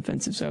of rude and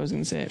offensive, so I was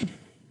going to say it.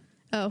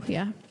 Oh,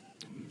 yeah.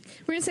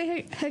 We're going to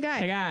say Haggai.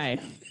 Haggai.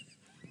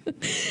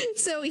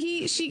 So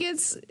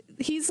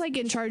he's like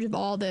in charge of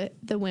all the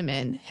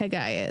women,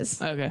 Haggai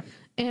is. Okay.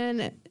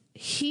 And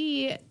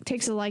he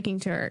takes a liking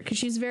to her because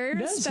she's very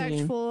Does he?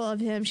 respectful of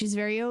him. She's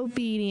very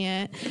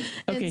obedient.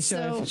 Okay, And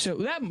so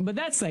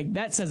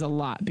that says a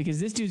lot because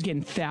this dude's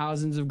getting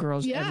thousands of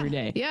girls Yeah, every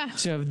day. yeah.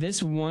 So if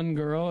this one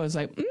girl is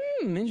like,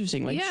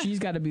 interesting, like Yeah. she's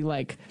got to be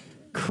like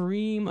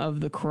cream of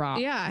the crop.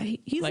 yeah,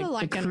 he's like a the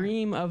liking her.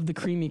 cream of the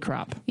creamy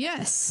crop.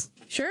 Yes,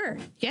 sure.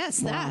 Yes,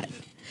 that.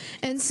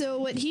 And so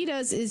what he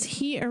does is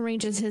he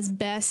arranges his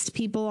best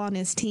people on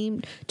his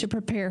team to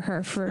prepare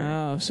her for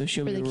Oh, so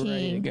she'll be the ready to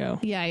king. go.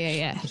 Yeah, yeah,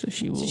 yeah. So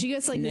she will. So she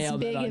gets like this nail that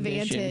big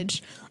audition.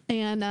 advantage.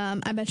 And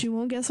I bet you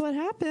won't guess what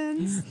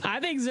happens. I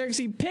think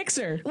Xerxes picks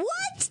her.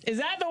 What? Is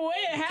that the way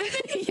it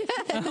happened?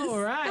 Yes. All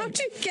right. How'd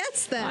you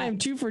guess that? I am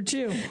 2 for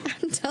 2.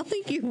 I'm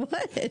telling you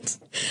what.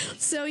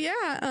 So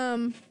yeah,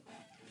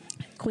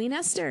 Queen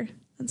Esther.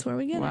 That's where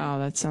we get it. Wow,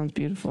 that sounds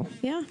beautiful.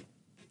 Yeah.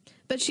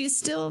 But she's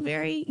still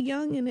very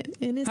young and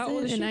innocent How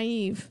old is and she?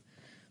 naive.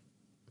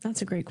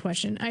 That's a great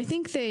question. I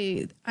think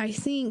they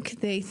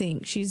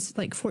think she's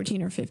like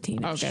 14 or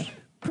 15. Okay.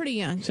 Pretty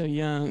young. So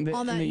young.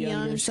 On that the young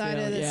younger side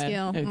of the yeah.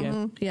 scale. Okay.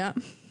 Mhm, yeah.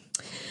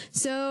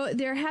 So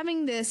they're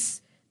having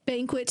this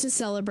banquet to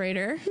celebrate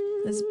her,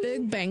 this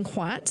big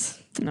banquet.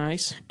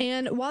 Nice.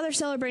 And while they're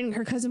celebrating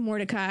her cousin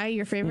Mordecai,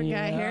 your favorite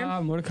guy here,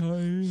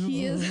 Mordecai.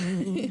 he is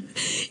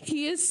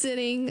he is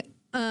sitting.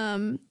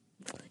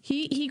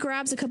 He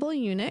grabs a couple of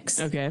eunuchs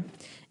Okay.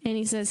 and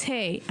he says,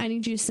 "Hey, I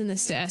need you to send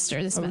this to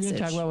Esther. This Are we message."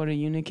 going to talk about what a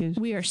eunuch is?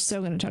 We are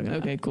so going to talk about.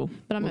 Okay, it. cool.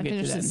 But I'm We'll not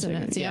get to finished that in a this second.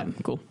 sentence yet. Yeah,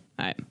 cool.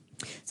 All right.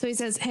 So he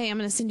says, "Hey, I'm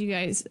going to send you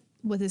guys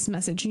with this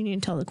message. You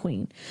need to tell the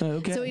queen."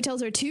 Okay. So he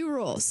tells her 2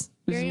 rules.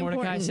 This Very is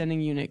Mordecai important.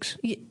 sending eunuchs,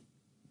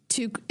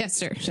 To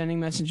Esther. sending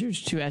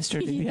messengers to Esther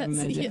to give him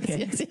message. Yes,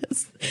 Okay.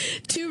 yes.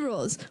 2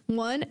 rules.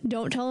 1,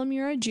 don't tell him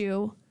you're a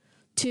Jew.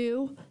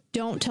 2,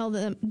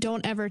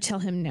 don't ever tell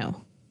him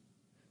no.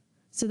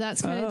 So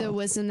that's kind of the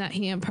wisdom that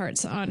he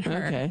imparts on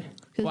her. Okay.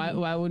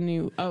 Why wouldn't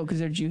you? Oh, because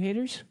they're Jew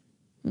haters?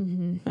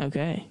 Mm-hmm.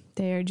 Okay.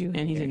 They are Jew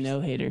And he's a haters.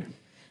 no hater.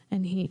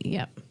 And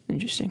yep,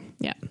 Interesting.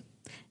 yep.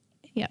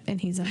 Yep,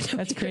 and he's a no That's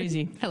hater.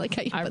 crazy. I like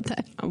how you put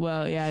that.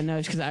 Well, yeah, I know.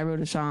 It's because I wrote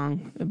a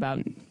song about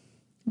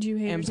Jew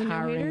haters and no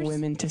empowering haters?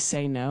 women to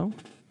say no.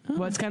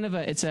 Well, it's kind of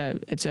it's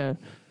a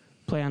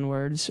play on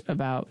words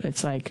about,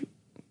 it's like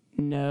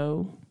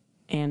no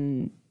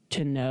and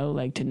to know,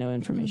 like to know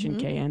information,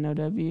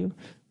 KNOW.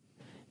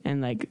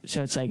 And like,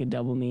 so it's like a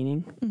double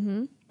meaning.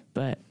 Mm-hmm.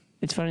 But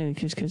it's funny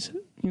because,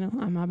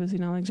 I'm obviously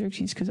not like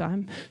Xerxes because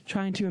I'm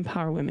trying to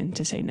empower women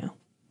to say no.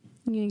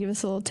 You gonna give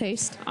us a little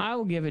taste? I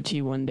will give it to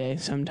you one day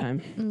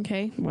sometime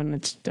Okay. when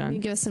it's Can you done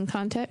give us some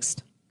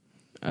context?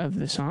 of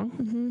the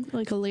song.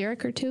 Like a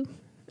lyric or 2?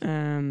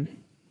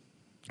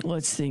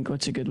 Let's think.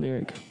 What's a good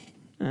lyric?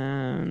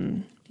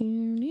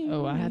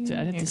 Oh, I'd have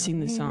to sing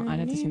the song. I'd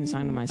have to sing the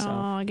song to Oh, myself.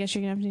 I guess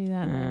you're gonna have to do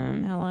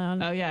that out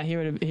loud. Oh yeah,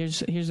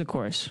 here's the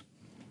chorus.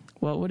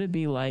 What would it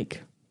be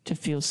like to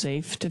feel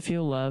safe, to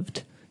feel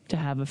loved, to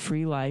have a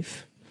free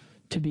life,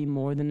 to be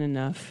more than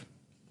enough,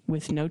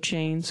 with no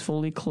chains,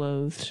 fully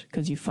clothed,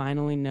 because you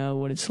finally know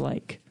what it's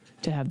like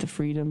to have the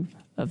freedom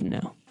of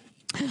no.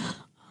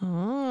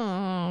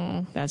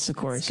 Oh, That's the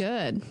chorus.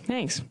 good.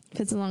 Thanks.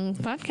 Fits along with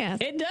the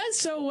podcast. It does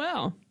so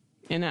well,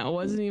 and I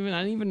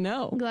didn't even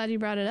know. I'm glad you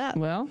brought it up.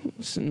 Well,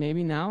 so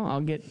maybe now I'll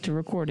get to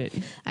record it.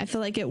 I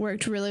feel like it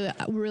worked really,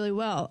 really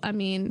well. I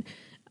mean,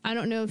 I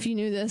don't know if you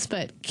knew this,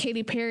 but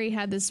Katy Perry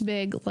had this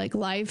big like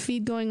live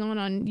feed going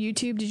on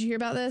YouTube. Did you hear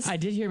about this? I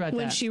did hear about that.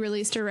 When she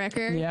released her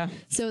record. Yeah.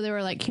 So there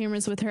were like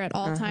cameras with her at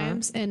all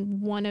times, and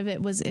one of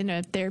it was in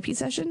a therapy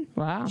session.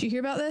 Wow. Did you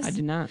hear about this? I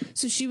did not.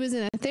 So she was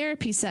in a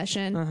therapy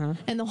session,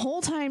 and the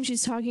whole time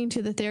she's talking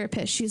to the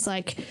therapist, she's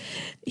like,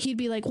 he'd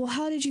be like, well,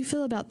 how did you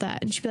feel about that?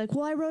 And she'd be like,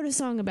 well, I wrote a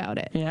song about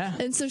it. Yeah.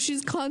 And so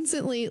she's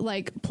constantly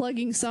like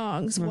plugging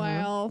songs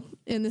while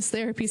in this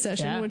therapy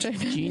session, which I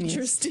find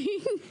interesting.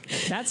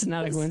 That's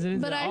not a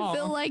coincidence But at I all.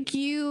 feel like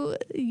you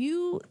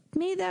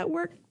made that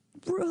work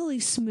really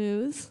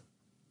smooth.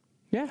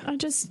 Yeah. I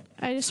just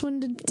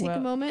wanted to take a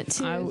moment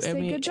to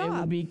say good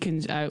job.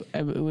 It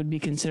would be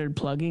considered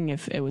plugging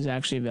if it was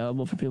actually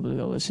available for people to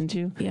go listen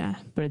to. Yeah.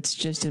 But it's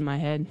just in my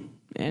head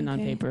and on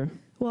paper.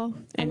 Well,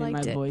 and I in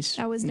liked my it. voice.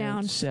 I was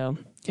down. So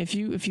if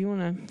you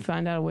want to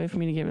find out a way for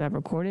me to get that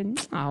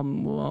recorded,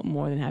 I'm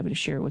more than happy to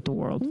share it with the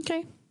world.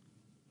 Okay.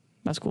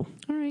 That's cool.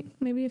 All right.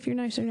 Maybe if you're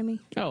nicer to me.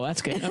 Oh,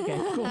 that's good. Okay,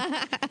 cool.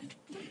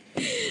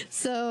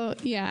 So,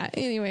 yeah.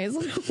 Anyways,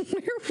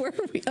 where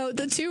were we? Oh,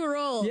 the 2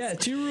 rules. Yeah,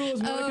 2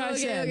 rules Mordecai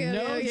said.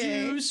 No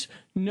Jews,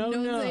 no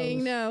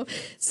saying no.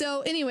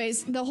 So,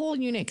 anyways, the whole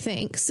eunuch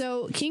thing.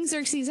 So, King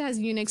Xerxes has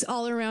eunuchs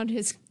all around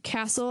his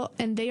castle,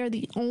 and they are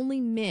the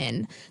only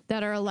men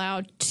that are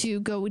allowed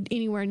to go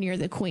anywhere near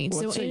the queen.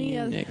 What's so a any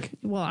eunuch?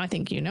 Well, I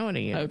think you know what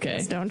a eunuch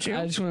is, don't you?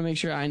 I just want to make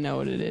sure I know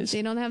what it is.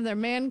 They don't have their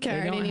man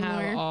card They don't anymore.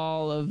 have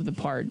all of the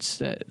parts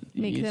that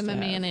Make used them to a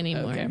man have.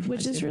 anymore, Okay,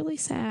 which is really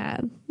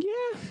sad. Yeah.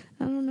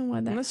 I don't know why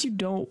that. Unless you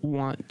don't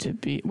want to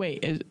be.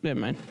 Wait, never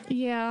mind.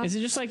 Yeah. Is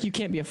it just like you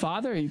can't be a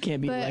father or you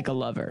can't be like a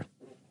lover?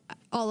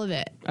 All of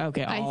it.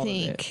 Okay, all I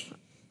think. of it.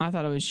 I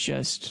thought it was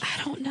just.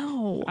 I don't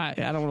know. I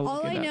don't want to look All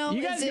it I up. know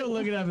You guys is go it-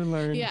 look it up and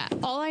learn. Yeah.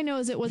 All I know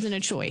is it wasn't a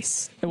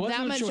choice. It wasn't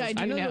that a much choice. I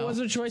do know know. that it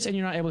wasn't a choice, and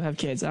you're not able to have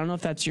kids. I don't know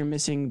if that's you're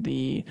missing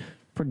the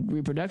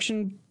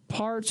reproduction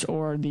parts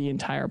or the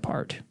entire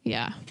part.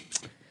 Yeah.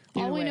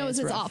 Either All we way, know is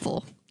it's it's rough.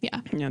 awful.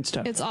 Yeah. Yeah, it's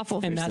tough. It's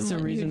awful for and that's the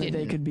someone who reason that they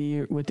didn't. could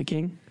be with the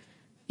king.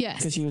 Yes.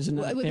 Because he was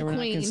not. With They the were not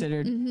queen.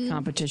 considered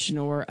competition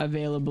or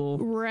available.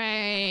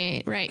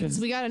 Right. Because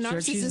we got a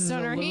Xerxes is narcissist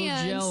on our a little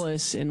hands.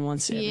 jealous and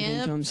wants everything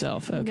Yep. to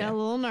himself. We Okay. got a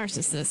little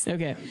narcissist.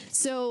 Okay.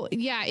 So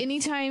yeah,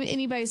 anytime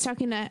anybody's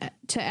talking to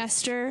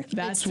Esther,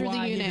 That's it's through why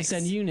the he eunuchs. to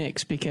send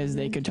eunuchs because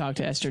they could talk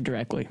to Esther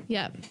directly.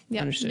 Yep.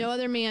 Yep. Understood. No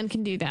other man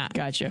can do that.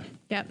 Gotcha.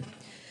 Yep.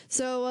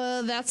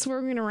 So that's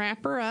where we're gonna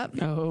wrap her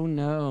up. Oh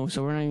no!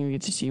 So we're not even gonna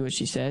get to see what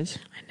she says.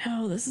 I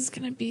know this is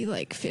gonna be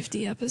like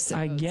 50 episodes.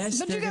 I guess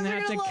But they're you guys gonna are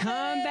have to love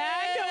come it.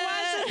 back and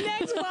watch the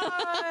next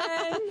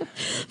one.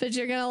 But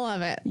you're gonna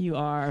love it. You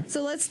are.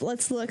 So let's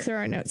look through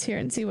our notes here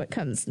and see what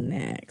comes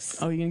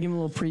next. Oh, you're gonna give him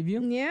a little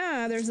preview?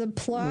 Yeah, there's a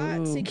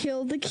plot to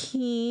kill the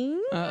king.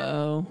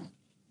 Uh-oh.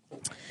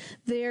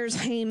 There's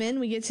Haman.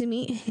 We get to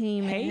meet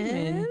Haman.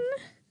 Haman?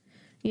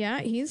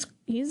 Yeah, he's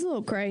a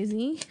little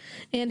crazy.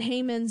 And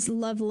Haman's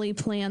lovely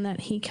plan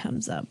that he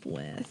comes up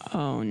with.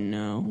 Oh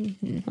no.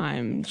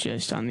 I'm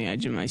just on the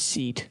edge of my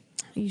seat.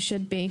 You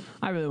should be.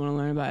 I really want to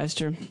learn about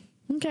Esther.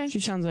 Okay. She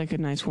sounds like a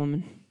nice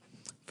woman.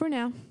 For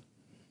now.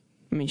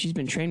 I mean, she's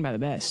been trained by the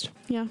best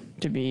Yeah.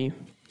 to be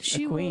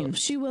a queen.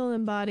 She will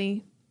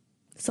embody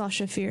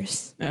Sasha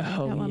Fierce at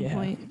one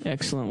point.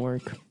 Excellent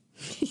work.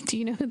 Do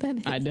you know who that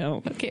is? I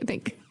don't. Okay,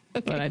 think.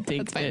 Okay, But I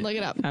think that's fine. that Look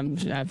it up.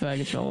 I feel like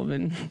it's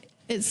relevant.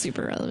 It's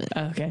super relevant.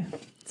 Okay.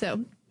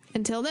 So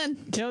until then,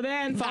 Till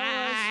then, follow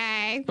us.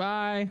 bye.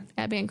 Bye.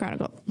 At Band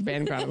Chronicle.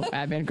 Band Chronicle.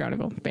 Band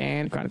Chronicle.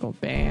 Band Chronicle.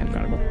 Band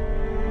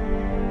Chronicle.